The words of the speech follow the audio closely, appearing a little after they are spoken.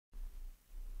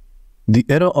The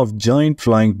era of giant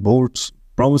flying boats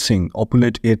promising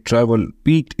opulent air travel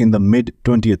peaked in the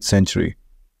mid-20th century.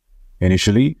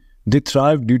 Initially, they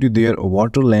thrived due to their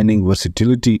water landing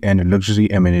versatility and luxury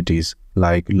amenities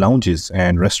like lounges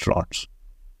and restaurants.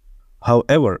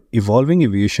 However, evolving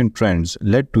aviation trends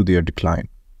led to their decline.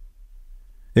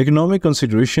 Economic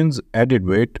considerations, added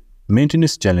weight,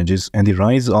 maintenance challenges, and the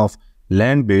rise of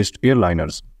land-based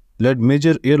airliners led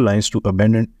major airlines to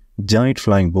abandon giant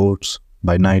flying boats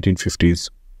by 1950s.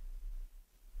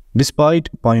 Despite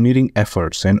pioneering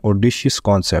efforts and audacious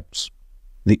concepts,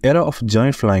 the era of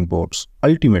giant flying boats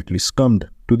ultimately succumbed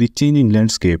to the changing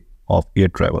landscape of air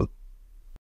travel.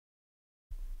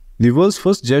 The world's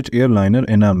first jet airliner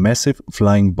and a massive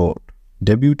flying boat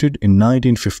debuted in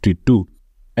 1952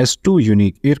 as two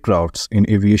unique aircrafts in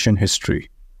aviation history.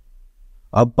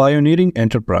 A pioneering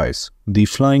enterprise, the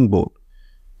flying boat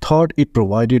thought it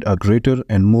provided a greater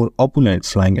and more opulent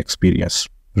flying experience,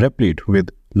 replete with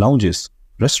lounges,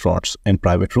 restaurants, and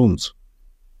private rooms.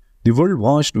 The world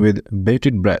watched with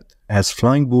bated breath as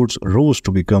flying boats rose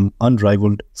to become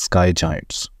unrivaled sky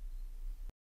giants.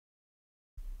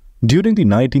 During the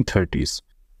 1930s,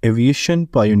 aviation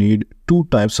pioneered two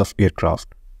types of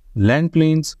aircraft, land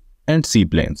planes and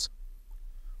seaplanes.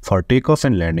 For takeoff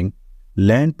and landing,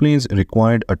 land planes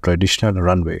required a traditional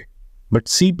runway, but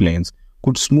seaplanes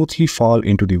could smoothly fall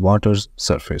into the water's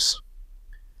surface.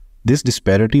 This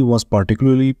disparity was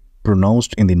particularly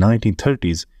pronounced in the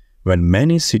 1930s when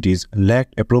many cities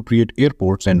lacked appropriate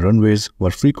airports and runways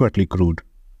were frequently crude.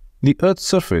 The Earth's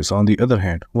surface, on the other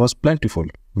hand, was plentiful,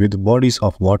 with bodies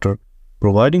of water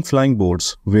providing flying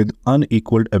boats with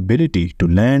unequalled ability to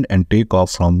land and take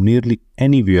off from nearly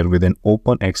anywhere with an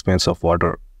open expanse of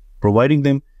water, providing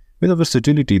them with a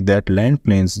versatility that land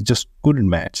planes just couldn't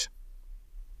match.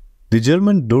 The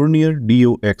German Dornier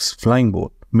DOX flying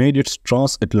boat made its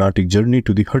transatlantic journey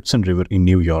to the Hudson River in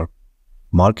New York,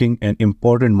 marking an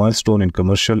important milestone in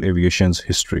commercial aviation's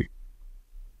history.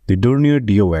 The Dornier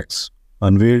DOX,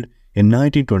 unveiled in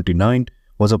 1929,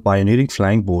 was a pioneering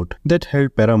flying boat that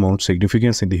held paramount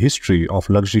significance in the history of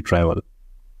luxury travel.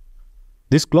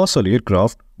 This colossal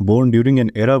aircraft, born during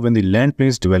an era when the land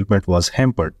plane's development was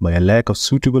hampered by a lack of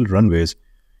suitable runways,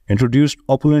 introduced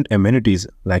opulent amenities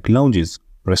like lounges,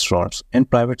 restaurants, and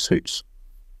private suites.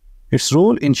 Its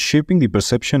role in shaping the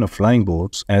perception of flying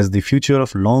boats as the future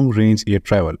of long-range air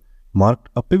travel marked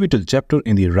a pivotal chapter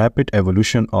in the rapid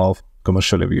evolution of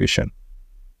commercial aviation.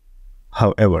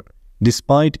 However,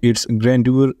 despite its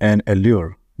grandeur and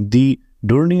allure, the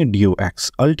Dornier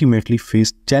DOX ultimately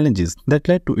faced challenges that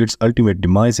led to its ultimate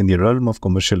demise in the realm of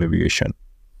commercial aviation.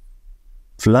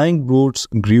 Flying boats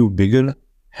grew bigger,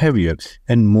 heavier,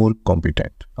 and more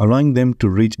competent, allowing them to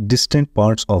reach distant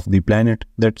parts of the planet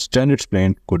that standard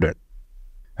planes couldn't.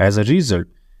 As a result,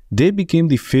 they became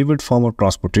the favored form of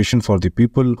transportation for the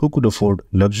people who could afford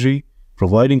luxury,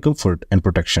 providing comfort and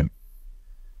protection.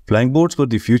 Flying boats were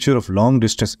the future of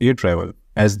long-distance air travel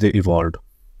as they evolved.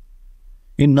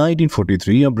 In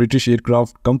 1943, a British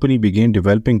aircraft company began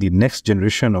developing the next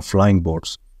generation of flying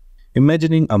boats,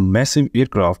 imagining a massive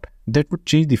aircraft that would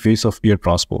change the face of air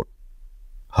transport.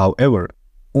 However,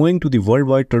 owing to the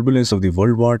worldwide turbulence of the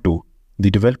World War II,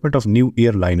 the development of new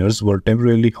airliners were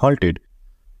temporarily halted.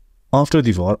 After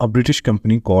the war, a British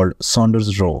company called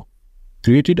Saunders-Roe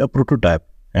created a prototype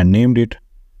and named it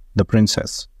the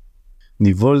Princess,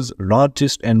 the world's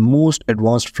largest and most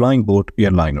advanced flying boat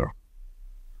airliner.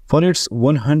 For its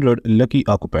 100 lucky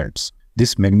occupants,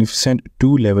 this magnificent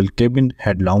two-level cabin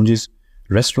had lounges,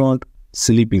 restaurant,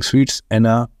 sleeping suites, and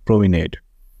a promenade.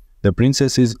 The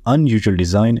Princess's unusual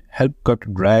design helped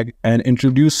cut drag and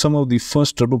introduce some of the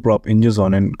first turboprop engines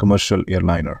on a commercial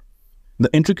airliner.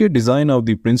 The intricate design of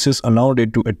the Princess allowed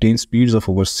it to attain speeds of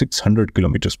over 600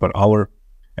 km per hour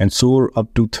and soar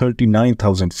up to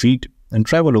 39,000 feet and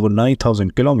travel over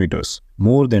 9,000 kilometers,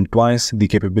 more than twice the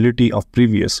capability of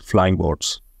previous flying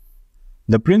boats.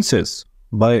 The Princess,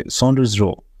 by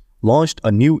Saunders-Roe, launched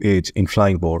a new age in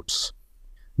flying boats,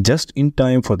 just in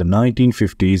time for the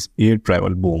 1950s air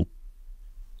travel boom.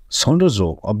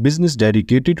 Saunder-Roe, a business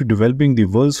dedicated to developing the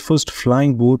world's first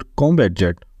flying boat combat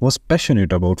jet, was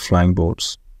passionate about flying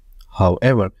boats.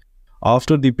 However,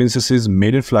 after the Princess's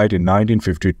maiden flight in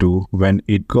 1952, when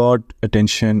it got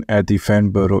attention at the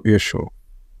Farnborough Air Show,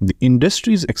 the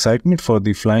industry's excitement for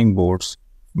the flying boats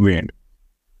waned.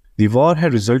 The war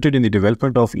had resulted in the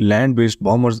development of land-based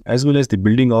bombers as well as the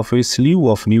building of a slew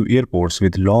of new airports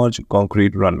with large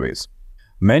concrete runways.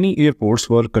 Many airports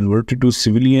were converted to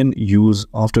civilian use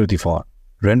after the war,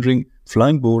 rendering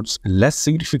flying boats less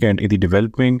significant in the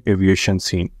developing aviation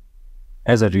scene.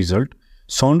 As a result,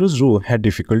 Saunders-Roe had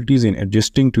difficulties in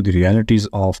adjusting to the realities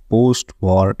of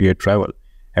post-war air travel,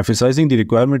 emphasizing the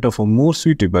requirement of a more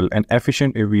suitable and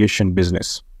efficient aviation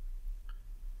business.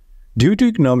 Due to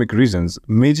economic reasons,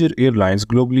 major airlines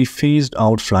globally phased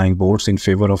out flying boats in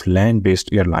favor of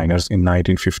land-based airliners in the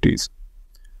 1950s.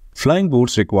 Flying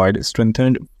boats required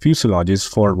strengthened fuselages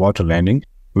for water landing,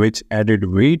 which added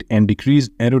weight and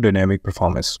decreased aerodynamic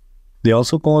performance. They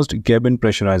also caused cabin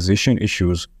pressurization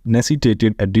issues,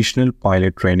 necessitated additional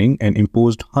pilot training, and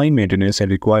imposed high maintenance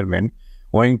and requirement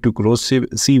owing to corrosive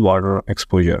seawater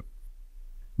exposure.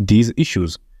 These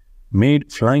issues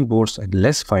made flying boats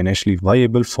less financially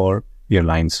viable for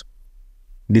airlines.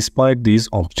 Despite these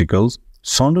obstacles,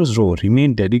 Saunders-Roe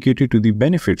remained dedicated to the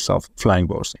benefits of flying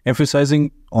boats,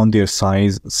 emphasizing on their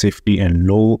size, safety, and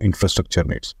low infrastructure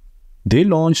needs. They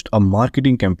launched a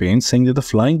marketing campaign saying that the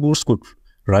flying boats could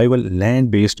rival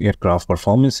land-based aircraft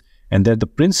performance and that the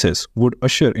Princess would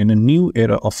usher in a new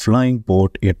era of flying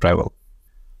boat air travel.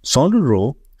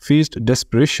 Saunder-Roe faced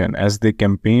desperation as they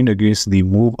campaigned against the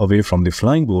move away from the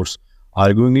flying boats,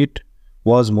 arguing it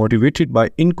was motivated by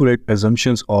incorrect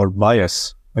assumptions or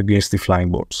bias against the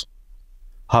flying boats.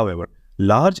 However,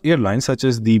 large airlines such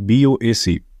as the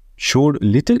BOAC showed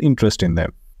little interest in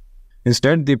them.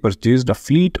 Instead, they purchased a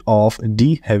fleet of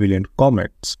de Havilland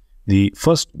Comets, the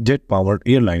first jet-powered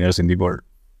airliners in the world.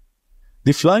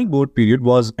 The flying boat period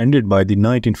was ended by the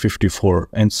 1954,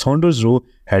 and Saunders-Roe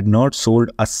had not sold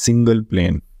a single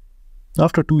plane.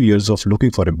 After 2 years of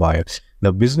looking for a buyer,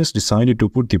 the business decided to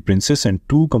put the Princess and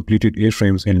 2 completed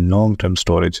airframes in long-term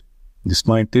storage.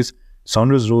 Despite this,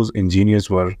 Saunders-Roe's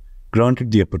engineers were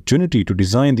granted the opportunity to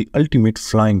design the ultimate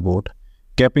flying boat,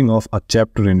 capping off a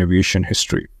chapter in aviation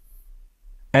history.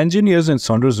 Engineers in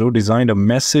Saunders-Roe designed a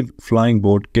massive flying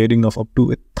boat carrying of up to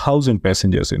 1,000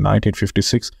 passengers in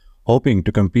 1956, hoping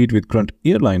to compete with current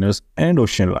airliners and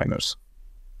ocean liners.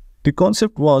 The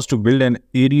concept was to build an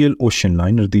aerial ocean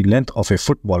liner the length of a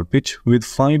football pitch with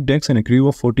 5 decks and a crew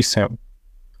of 47.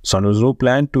 Saunders-Roe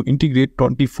planned to integrate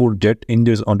 24 jet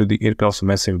engines onto the aircraft's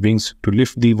massive wings to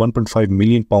lift the 1.5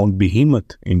 million pound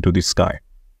behemoth into the sky.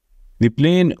 The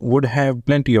plane would have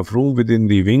plenty of room within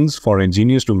the wings for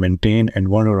engineers to maintain and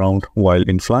wander around while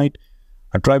in flight,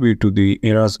 a tribute to the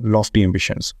era's lofty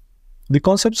ambitions. The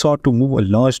concept sought to move a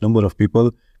large number of people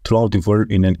throughout the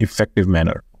world in an effective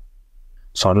manner.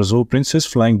 Saunders-Roe Princess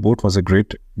flying boat was a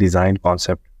great design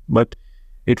concept, but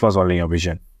it was only a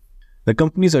vision. The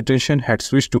company's attention had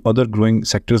switched to other growing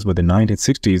sectors by the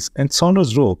 1960s, and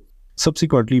Saunders-Roe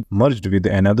subsequently merged with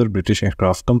another British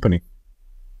aircraft company.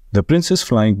 The Princess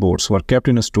flying boats were kept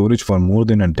in storage for more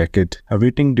than a decade,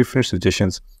 awaiting different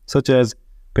suggestions such as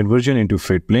conversion into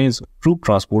freight planes, troop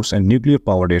transports, and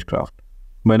nuclear-powered aircraft.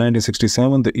 By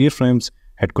 1967, the airframes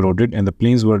had corroded and the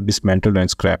planes were dismantled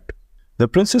and scrapped. The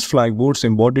Princess flying boats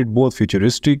embodied both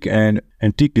futuristic and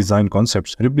antique design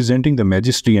concepts, representing the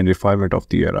majesty and refinement of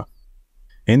the era.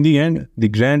 In the end, the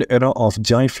grand era of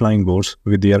giant flying boats,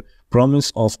 with their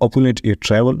promise of opulent air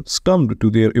travel, succumbed to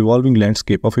their evolving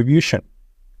landscape of aviation.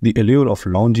 The allure of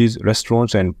lounges,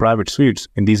 restaurants, and private suites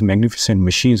in these magnificent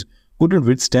machines couldn't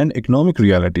withstand economic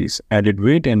realities, added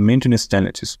weight, and maintenance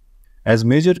challenges. As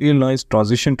major airlines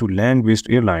transitioned to land-based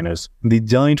airliners, the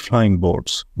giant flying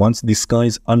boats, once the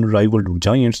sky's unrivaled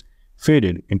giants,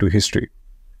 faded into history.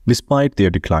 Despite their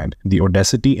decline, the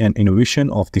audacity and innovation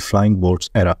of the flying boats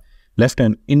era left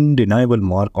an undeniable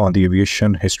mark on the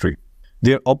aviation history.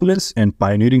 Their opulence and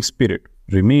pioneering spirit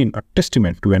remain a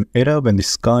testament to an era when the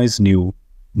skies knew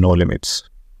no limits.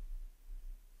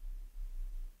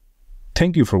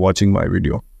 Thank you for watching my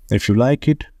video. If you like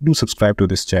it, do subscribe to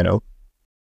this channel